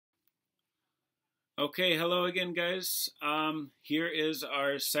Okay, hello again, guys. Here is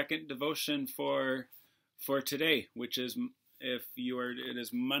our second devotion for today, which is it is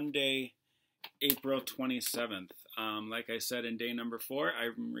Monday, April 27th. Like I said in day number 4,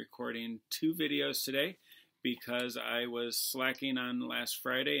 I'm recording 2 videos today because I was slacking on last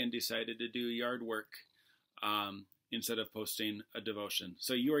Friday and decided to do yard work instead of posting a devotion.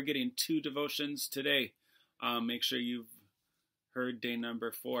 So you are getting 2 devotions today. Make sure you've heard day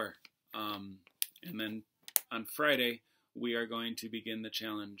number 4. And then on Friday, we are going to begin the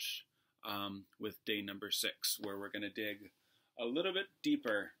challenge with day number 6, where we're going to dig a little bit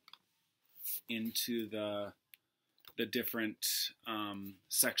deeper into the different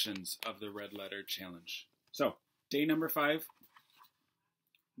sections of the red letter challenge. So, day number 5,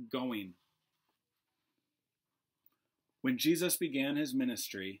 going. When Jesus began his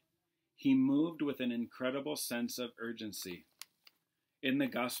ministry, he moved with an incredible sense of urgency. In the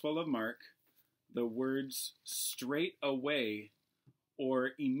Gospel of Mark, the words straight away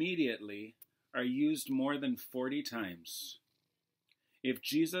or immediately are used more than 40 times. If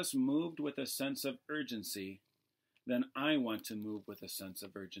Jesus moved with a sense of urgency, then I want to move with a sense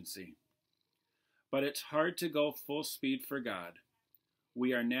of urgency. But it's hard to go full speed for God.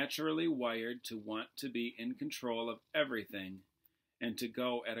 We are naturally wired to want to be in control of everything and to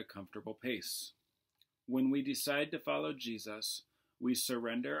go at a comfortable pace. When we decide to follow Jesus, we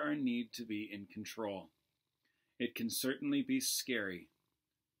surrender our need to be in control. It can certainly be scary,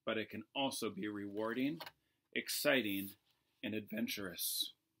 but it can also be rewarding, exciting, and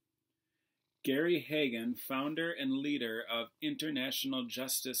adventurous. Gary Hagen, founder and leader of International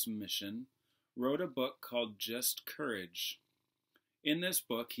Justice Mission, wrote a book called Just Courage. In this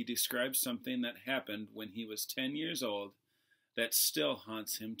book, he describes something that happened when he was 10 years old that still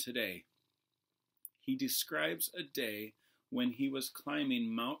haunts him today. He describes a day when he was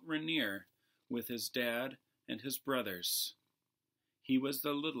climbing Mount Rainier with his dad and his brothers. He was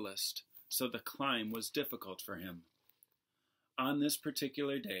the littlest, so the climb was difficult for him. On this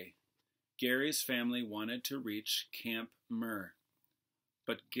particular day, Gary's family wanted to reach Camp Murr,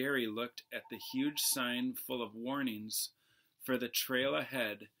 but Gary looked at the huge sign full of warnings for the trail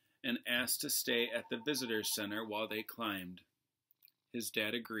ahead and asked to stay at the visitor center while they climbed. His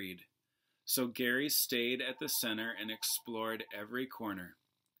dad agreed. So Gary stayed at the center and explored every corner.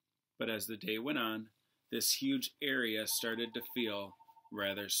 But as the day went on, this huge area started to feel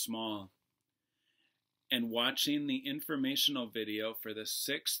rather small. And watching the informational video for the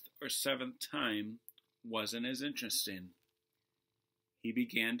 6th or 7th time wasn't as interesting. He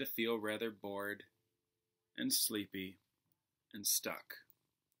began to feel rather bored and sleepy and stuck.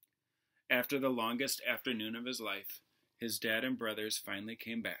 After the longest afternoon of his life, his dad and brothers finally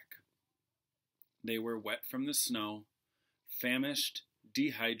came back. They were wet from the snow, famished,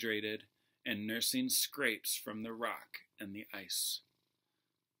 dehydrated, and nursing scrapes from the rock and the ice.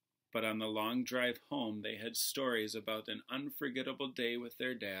 But on the long drive home, they had stories about an unforgettable day with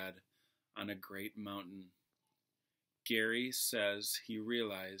their dad on a great mountain. Gary says he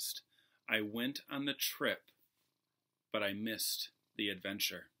realized, I went on the trip, but I missed the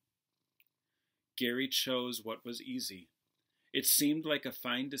adventure. Gary chose what was easy. It seemed like a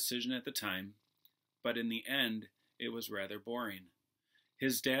fine decision at the time, but in the end, it was rather boring.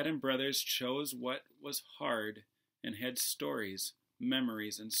 His dad and brothers chose what was hard and had stories,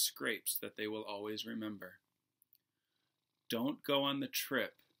 memories, and scrapes that they will always remember. Don't go on the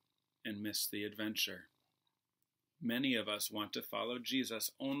trip and miss the adventure. Many of us want to follow Jesus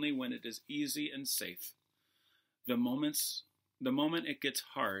only when it is easy and safe. The moment it gets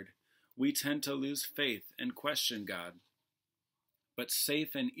hard, we tend to lose faith and question God. But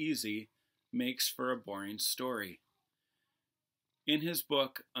safe and easy makes for a boring story. In his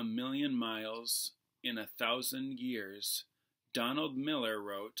book, A Million Miles in 1,000 Years, Donald Miller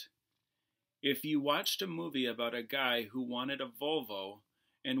wrote, if you watched a movie about a guy who wanted a Volvo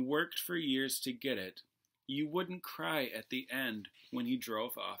and worked for years to get it, you wouldn't cry at the end when he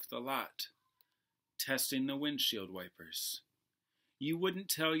drove off the lot, testing the windshield wipers. You wouldn't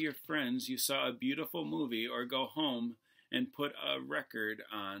tell your friends you saw a beautiful movie or go home and put a record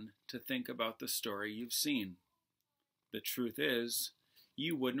on to think about the story you've seen. The truth is,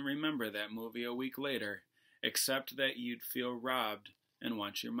 you wouldn't remember that movie a week later, except that you'd feel robbed and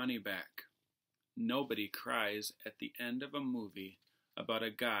want your money back. Nobody cries at the end of a movie about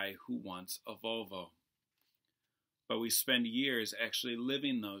a guy who wants a Volvo. But we spend years actually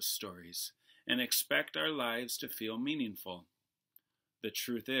living those stories and expect our lives to feel meaningful. The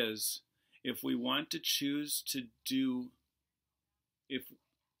truth is, if we want to choose to do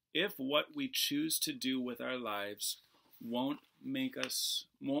If what we choose to do with our lives won't make a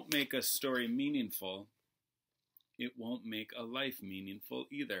story meaningful, it won't make a life meaningful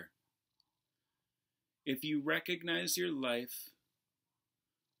either. If you recognize your life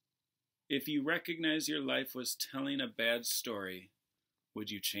was telling a bad story,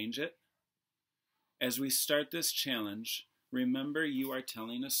 would you change it? As we start this challenge, remember you are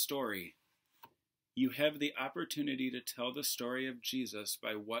telling a story. You have the opportunity to tell the story of Jesus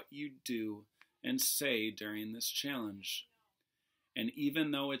by what you do and say during this challenge. And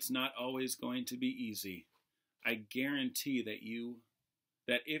even though it's not always going to be easy, I guarantee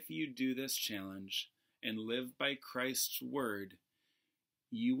that if you do this challenge and live by Christ's word,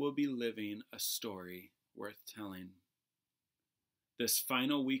 you will be living a story worth telling. This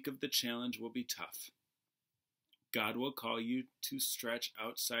final week of the challenge will be tough. God will call you to stretch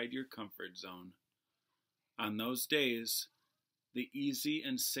outside your comfort zone. On those days, the easy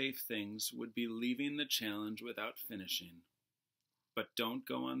and safe things would be leaving the challenge without finishing. But don't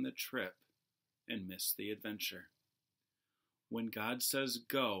go on the trip and miss the adventure. When God says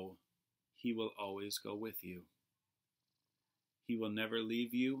go, He will always go with you. He will never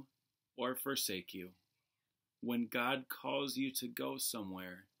leave you or forsake you. When God calls you to go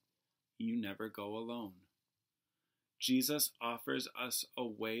somewhere, you never go alone. Jesus offers us a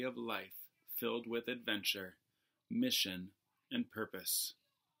way of life filled with adventure, mission, and purpose.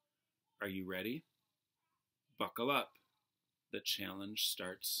 Are you ready? Buckle up. The challenge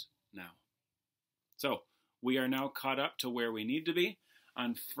starts now. So, we are now caught up to where we need to be.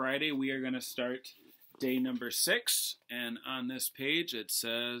 On Friday, we are going to start day number 6, and on this page it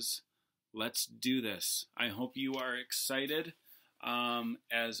says, let's do this. I hope you are excited,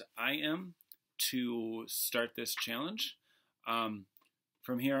 as I am, to start this challenge.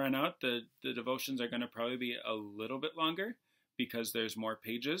 From here on out, the devotions are going to probably be a little bit longer because there's more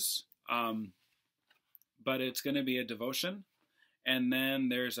pages, but it's going to be a devotion, and then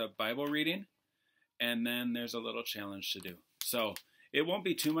there's a Bible reading, and then there's a little challenge to do. So it won't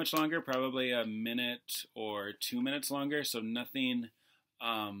be too much longer, probably a minute or 2 minutes longer, so nothing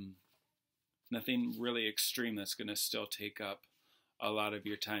really extreme that's going to still take up a lot of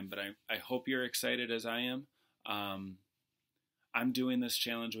your time. But I hope you're excited as I am. I'm doing this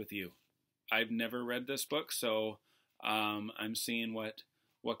challenge with you. I've never read this book, so I'm seeing what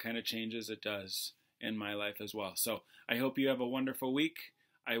kind of changes it does in my life as well. So I hope you have a wonderful week.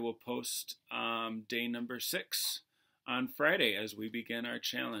 I will post day number 6 on Friday as we begin our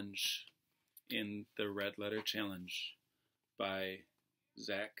challenge in the Red Letter Challenge by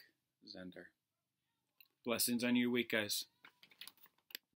Zach Zender. Blessings on your week, guys.